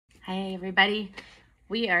Hey everybody,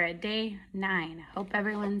 we are at day 9. Hope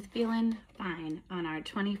everyone's feeling fine on our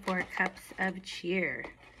 24 cups of cheer.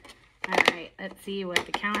 All right, let's see what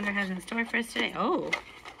the calendar has in store for us today. Oh,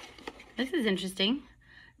 this is interesting.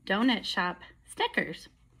 Donut shop Snickers.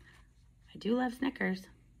 I do love Snickers.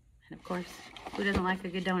 And of course, who doesn't like a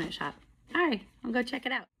good donut shop? All right, I'll go check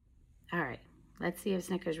it out. All right, let's see if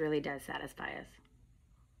Snickers really does satisfy us.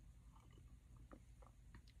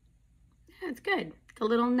 Yeah, it's good. It's a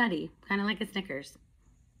little nutty, kind of like a Snickers.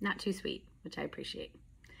 Not too sweet, which I appreciate.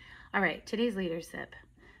 All right, today's leadership.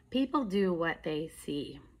 People do what they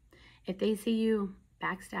see. If they see you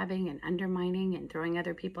backstabbing and undermining and throwing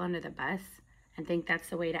other people under the bus and think that's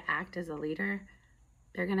the way to act as a leader,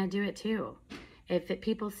 they're going to do it too. If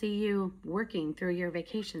people see you working through your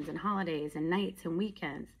vacations and holidays and nights and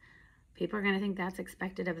weekends, people are going to think that's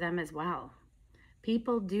expected of them as well.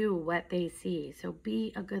 People do what they see, so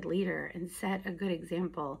be a good leader and set a good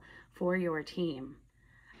example for your team.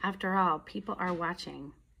 After all, people are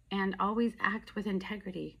watching, and always act with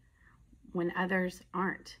integrity when others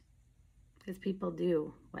aren't, because people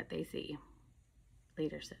do what they see.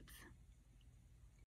 Leaderships.